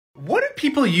What did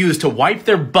people use to wipe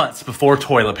their butts before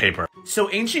toilet paper?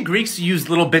 So ancient Greeks used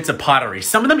little bits of pottery.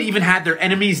 Some of them even had their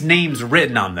enemies' names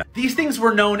written on them. These things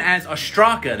were known as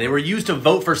ostraka. They were used to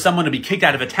vote for someone to be kicked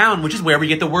out of a town, which is where we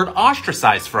get the word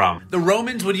ostracized from. The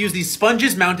Romans would use these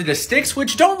sponges mounted to sticks,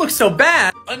 which don't look so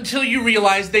bad until you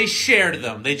realize they shared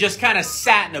them. They just kind of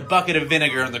sat in a bucket of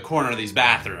vinegar in the corner of these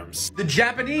bathrooms. The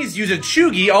Japanese use a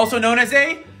chugi, also known as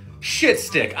a shit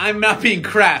stick. I'm not being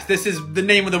crass. This is the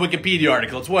name of the Wikipedia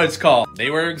article. It's what it's called. They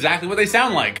were exactly what they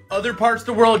sound like. Other parts of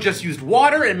the world just used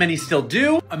water, and many still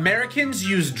do. Americans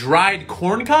use dried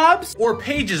corn cobs or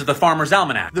pages of the Farmer's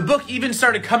Almanac. The book even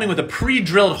started coming with a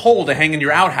pre-drilled hole to hang in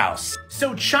your outhouse.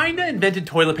 So China invented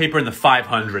toilet paper in the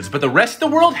 500s, but the rest of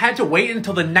the world had to wait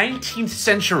until the 19th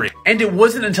century. And it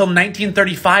wasn't until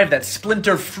 1935 that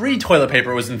splinter-free toilet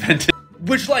paper was invented.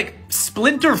 Which, like,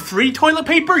 splinter-free toilet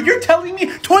paper? You're telling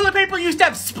me toilet paper used to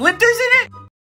have splinters in it?